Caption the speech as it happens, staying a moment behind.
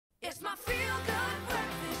It's my feel-good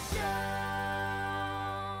breakfast show.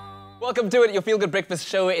 Welcome to it. Your Feel Good Breakfast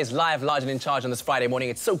Show is live, large and in charge on this Friday morning.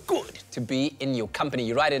 It's so good to be in your company.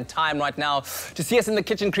 You're right in time right now to see us in the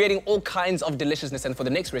kitchen creating all kinds of deliciousness. And for the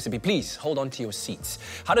next recipe, please hold on to your seats.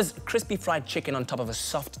 How does crispy fried chicken on top of a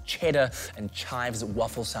soft cheddar and chives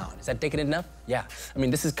waffle sound? Is that decadent enough? Yeah. I mean,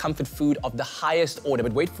 this is comfort food of the highest order,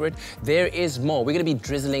 but wait for it. There is more. We're going to be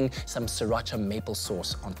drizzling some sriracha maple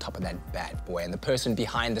sauce on top of that bad boy. And the person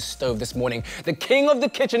behind the stove this morning, the king of the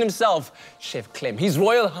kitchen himself, Chef Clem. His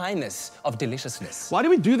Royal Highness of deliciousness. Why do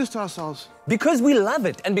we do this to ourselves? Because we love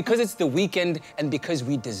it, and because it's the weekend, and because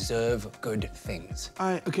we deserve good things.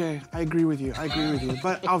 Okay, I agree with you,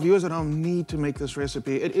 But our viewers at home need to make this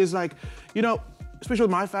recipe. It is like, you know, especially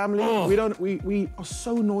with my family, we are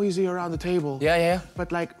so noisy around the table. Yeah.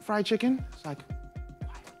 But like fried chicken, it's like,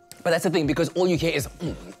 but that's the thing, because all you hear is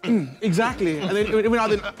Exactly. And then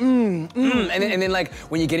and then like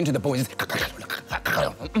when you get into the bones,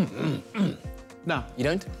 No. You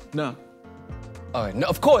don't? No. Oh, no,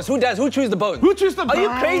 of course. Who does? Who chews the bones? Who chews the bones? Are you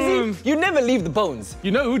crazy? You never leave the bones. You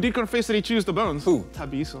know who did confess that he chews the bones? Who?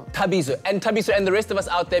 Tabiso. Tabiso and the rest of us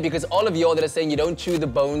out there, because all of you all that are saying you don't chew the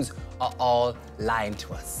bones are all lying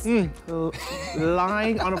to us.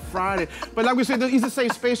 Lying on a Friday. But like we said, it's a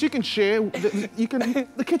safe space. You can share.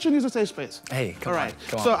 The kitchen is a safe space. Hey, come on.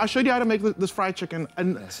 So I showed you how to make this fried chicken,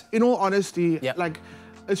 and in all honesty, Yep. like,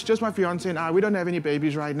 it's just my fiance and I. We don't have any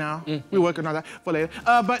babies right now. We're working on that for later.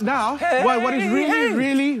 But now, what is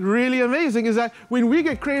really amazing is that when we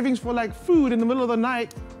get cravings for like food in the middle of the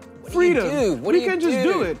night, freedom. We can just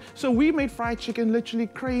do it. So we made fried chicken literally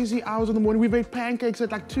crazy hours in the morning. We made pancakes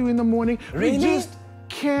at like 2 in the morning. Really? We just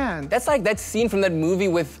can. That's like that scene from that movie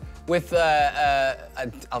with where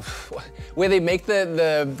they make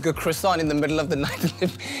the croissant in the middle of the night.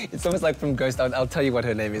 It's almost like from Ghost. I'll tell you what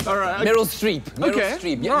her name is. All right. Meryl Streep. Meryl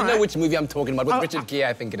Streep. Yeah, All you know right. which movie I'm talking about, with Richard Gere,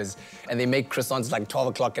 I think it is. And they make croissants like 12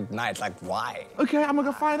 o'clock at night. Like, why? Okay, I'm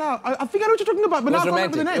gonna find out. I think I know what you're talking about, but now I can't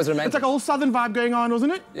remember the name. It was romantic. It's like a whole southern vibe going on,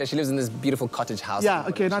 wasn't it? Yeah, she lives in this beautiful cottage house. Yeah,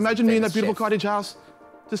 okay, now imagine me in that beautiful cottage house,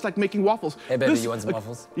 just like making waffles. Hey baby, you want some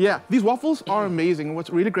waffles? Yeah, these waffles are amazing, and what's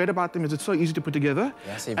really great about them is it's so easy to put together.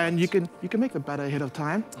 Yes, and you can make the batter ahead of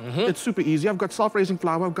time. It's super easy. I've got self-raising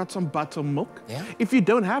flour, I've got some buttermilk. Yeah. If you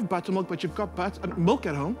don't have buttermilk, but you've got milk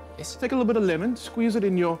at home, take a little bit of lemon, squeeze it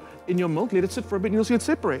in your milk, let it sit for a bit, and you'll see it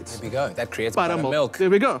separates. There we go. That creates buttermilk. There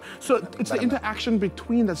we go. So it's the interaction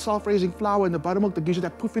between the self-raising flour and the buttermilk that gives you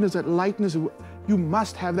that puffiness, that lightness. You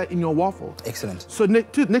must have that in your waffle. Excellent. So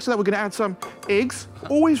next to that, we're gonna add some eggs,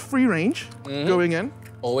 always free range, going in.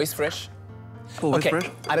 Always fresh. Always fresh.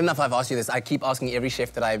 I don't know if I've asked you this. I keep asking every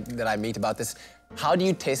chef that I meet about this. How do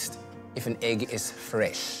you test if an egg is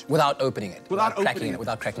fresh without opening it? Without cracking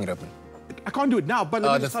it open? I can't do it now, but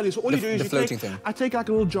let me just tell you. So all you do is I take like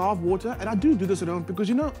a little jar of water, and I do this at home because,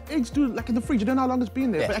 you know, eggs do, like in the fridge, you don't know how long it's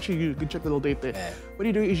been there. But actually, you can check the little date there. What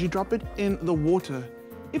you do is you drop it in the water.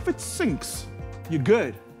 If it sinks, you're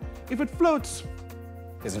good. If it floats,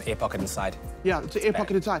 there's an air pocket inside. Yeah, it's an air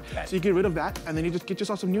pocket inside. So you get rid of that, and then you just get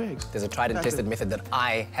yourself some new eggs. There's a tried and tested method that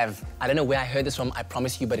I have. I don't know where I heard this from, I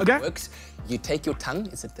promise you, but it works. You take your tongue,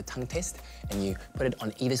 is it the tongue test? And you put it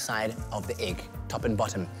on either side of the egg, top and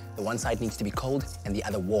bottom. The one side needs to be cold and the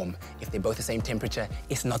other warm. If they're both the same temperature,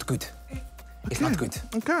 it's not good. It's not good.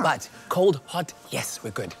 But cold, hot, yes,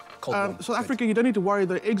 we're good. South Africa, you don't need to worry.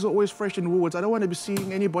 The eggs are always fresh in Woolworths. I don't want to be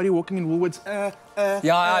seeing anybody walking in Woolworths.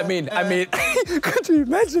 I mean, could you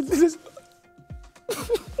imagine this?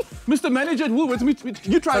 Mr. Manager at Woolworths,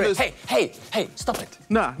 you try this. Hey, stop it.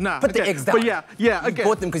 Nah. Put the eggs down. But yeah, okay. You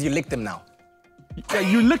bought them because you licked them now. Yeah,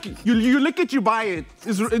 you lick it. You lick it, you buy it.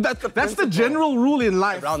 That's the general rule in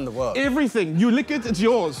life. Around the world. Everything. You lick it, it's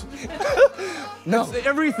yours. No. It's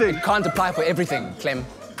everything. It can't apply for everything, Clem.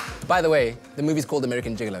 By the way, the movie's called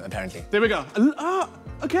American Gigolo, apparently. There we go.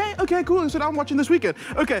 Okay, cool. So I'm watching this weekend.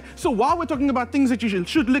 Okay, so while we're talking about things that you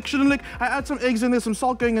should lick, shouldn't lick, I add some eggs in there, some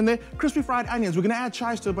salt going in there, crispy fried onions. We're gonna add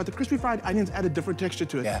chives to it, but the crispy fried onions add a different texture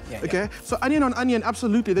to it. Okay, so onion on onion,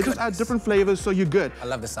 absolutely. They just add different flavors, so you're good. I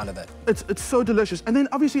love the sound of that. It's so delicious. And then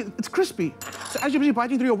obviously it's crispy. So as you're busy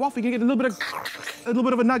biting through your waffle, you can get a little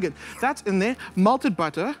bit of a nugget. That's in there. Melted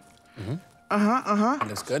butter.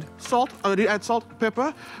 Looks good. Salt, I already add salt,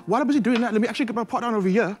 pepper. While I'm busy doing that, let me actually get my pot on over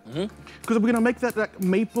here. Because we're gonna make that like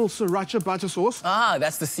maple sriracha butter sauce. Ah,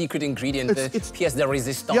 that's the secret ingredient, the pièce de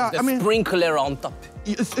résistance, the sprinkler on top.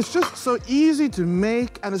 It's just so easy to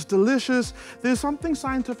make, and it's delicious. There's something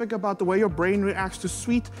scientific about the way your brain reacts to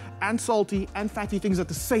sweet and salty and fatty things at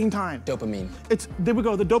the same time. Dopamine. There we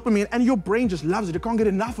go, the dopamine, and your brain just loves it. You can't get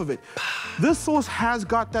enough of it. This sauce has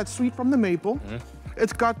got that sweet from the maple,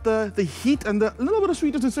 It's got the heat and the little bit of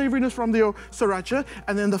sweetness and savoriness from your sriracha,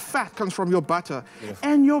 and then the fat comes from your butter. Beautiful.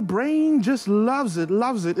 And your brain just loves it,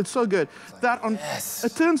 loves it. It's so good.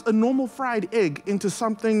 It turns a normal fried egg into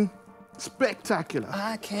something spectacular.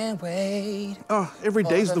 I can't wait. Oh, every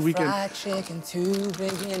day's the weekend. Fried chicken to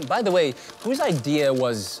bring in. By the way, whose idea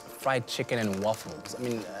was fried chicken and waffles? I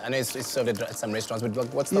mean, I know it's served at some restaurants,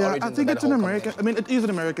 but what's the origin of that? I think it's an American. I mean, it is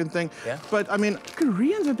an American thing. Yeah. But I mean,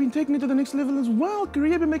 Koreans have been taking it to the next level as well.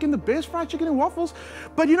 Korea have been making the best fried chicken and waffles.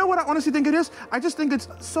 But you know what I honestly think it is? I just think it's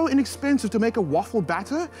so inexpensive to make a waffle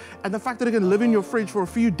batter, and the fact that it can live in your fridge for a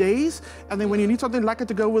few days, and then when you need something like it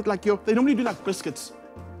to go with, like they normally do like biscuits.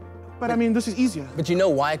 But I mean, this is easier. But you know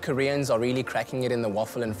why Koreans are really cracking it in the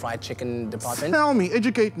waffle and fried chicken department? Tell me,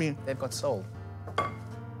 educate me. They've got soul.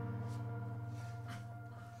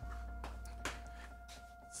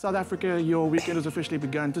 South Africa, your weekend has officially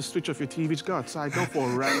begun. Just switch off your TVs, go outside, go for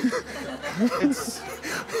a run. It's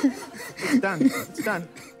done, it's done,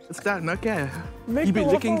 it's done, okay. You be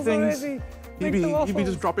licking things, you be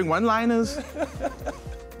just dropping one-liners.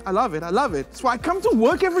 I love it, I love it. That's why I come to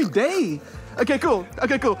work every day. Okay, cool.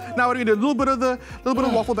 Okay, cool. Now we're gonna do a little bit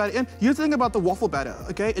of waffle batter. And here's the thing about the waffle batter,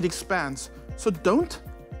 okay? It expands. So don't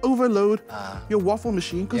overload your waffle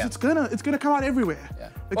machine because it's gonna come out everywhere. Yeah.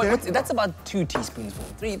 Okay? Well, that's about 2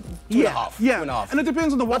 teaspoonsfuls, two and a half. Yeah. 2.5. And it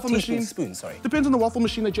depends on the waffle machine. Spoon, sorry. Depends on the waffle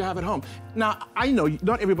machine that you have at home. Now I know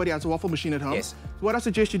not everybody has a waffle machine at home. Yes. So what I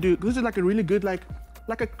suggest you do, this is like a really good like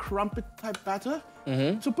a crumpet type batter.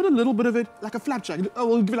 So put a little bit of it like a flapjack. Oh,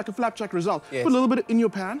 we'll give it like a flapjack result. Yes. Put a little bit in your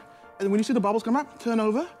pan. And when you see the bubbles come up, turn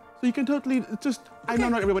over. So you can totally I know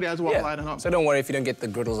not everybody has a waffle iron at home. So don't worry if you don't get the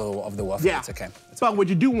griddles of the waffle. Yeah. It's okay. But what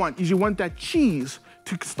you do want is you want that cheese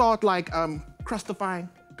to start like crustifying,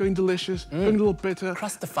 going delicious, going a little bitter.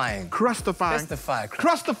 Crustifying. Crustifying. Crustify.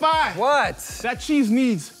 Crustify. What? That cheese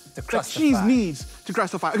needs to crustify. That cheese needs to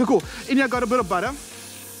crustify. Okay, cool. In here I got a bit of butter.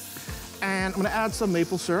 And I'm gonna add some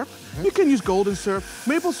maple syrup. You can use golden syrup.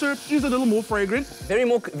 Maple syrup is a little more fragrant.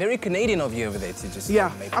 Very Canadian of you over there to just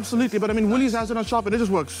maple absolutely. But I mean, Woolies has it on shop and it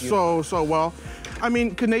just works so well. I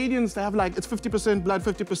mean, Canadians, they have like, it's 50% blood,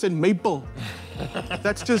 50% maple.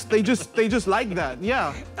 That's just, they just like that,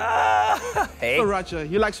 yeah. Hey. Sriracha,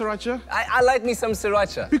 you like sriracha? I like me some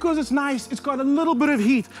sriracha. Because it's nice, it's got a little bit of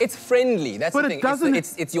heat. It's friendly, that's the thing. It doesn't...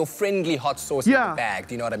 It's your friendly hot sauce in the bag,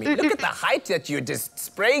 do you know what I mean? Look at the height that you're just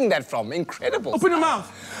spraying that from, incredible. Open your mouth.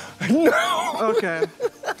 No. Okay,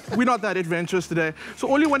 we're not that adventurous today. So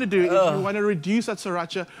all you want to do is you want to reduce that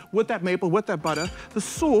sriracha with that maple, with that butter. The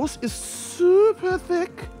sauce is super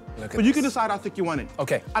thick. But you can decide how thick you want it.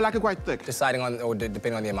 Okay. I like it quite thick. Deciding on, or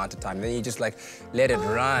depending on the amount of time. Then you just like, let it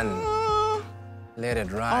run. Let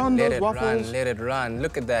it run, let it run, let it run.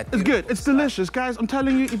 Look at that. It's good, it's delicious. Guys, I'm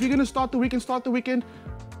telling you, if you're gonna start the weekend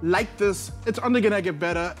like this. It's only gonna get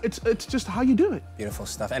better. It's just how you do it. Beautiful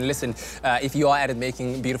stuff. And listen, if you are at it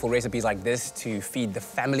making beautiful recipes like this to feed the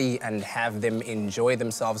family and have them enjoy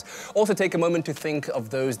themselves, also take a moment to think of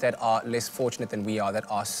those that are less fortunate than we are, that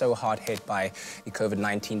are so hard hit by the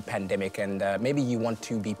COVID-19 pandemic. And maybe you want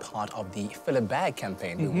to be part of the Fill a Bag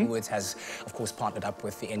campaign. Woolworths has, of course, partnered up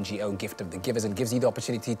with the NGO Gift of the Givers and gives you the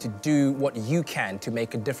opportunity to do what you can to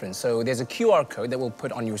make a difference. So there's a QR code that we'll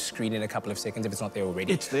put on your screen in a couple of seconds if it's not there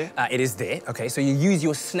already. It's there. It is there. Okay, so you use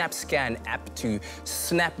your SnapScan app to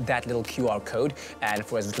snap that little QR code, and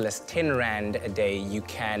for as little as 10 Rand a day, you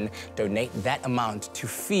can donate that amount to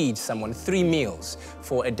feed someone 3 meals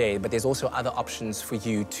for a day. But there's also other options for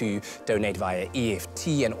you to donate via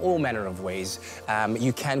EFT and all manner of ways.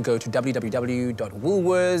 You can go to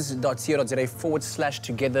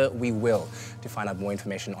www.woolworths.co.za/togetherwewill to find out more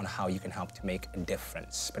information on how you can help to make a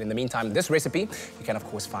difference. But in the meantime, this recipe you can, of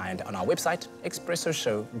course, find on our website,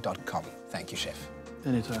 expressoshow.com. Thank you, Chef.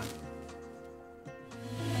 Anytime.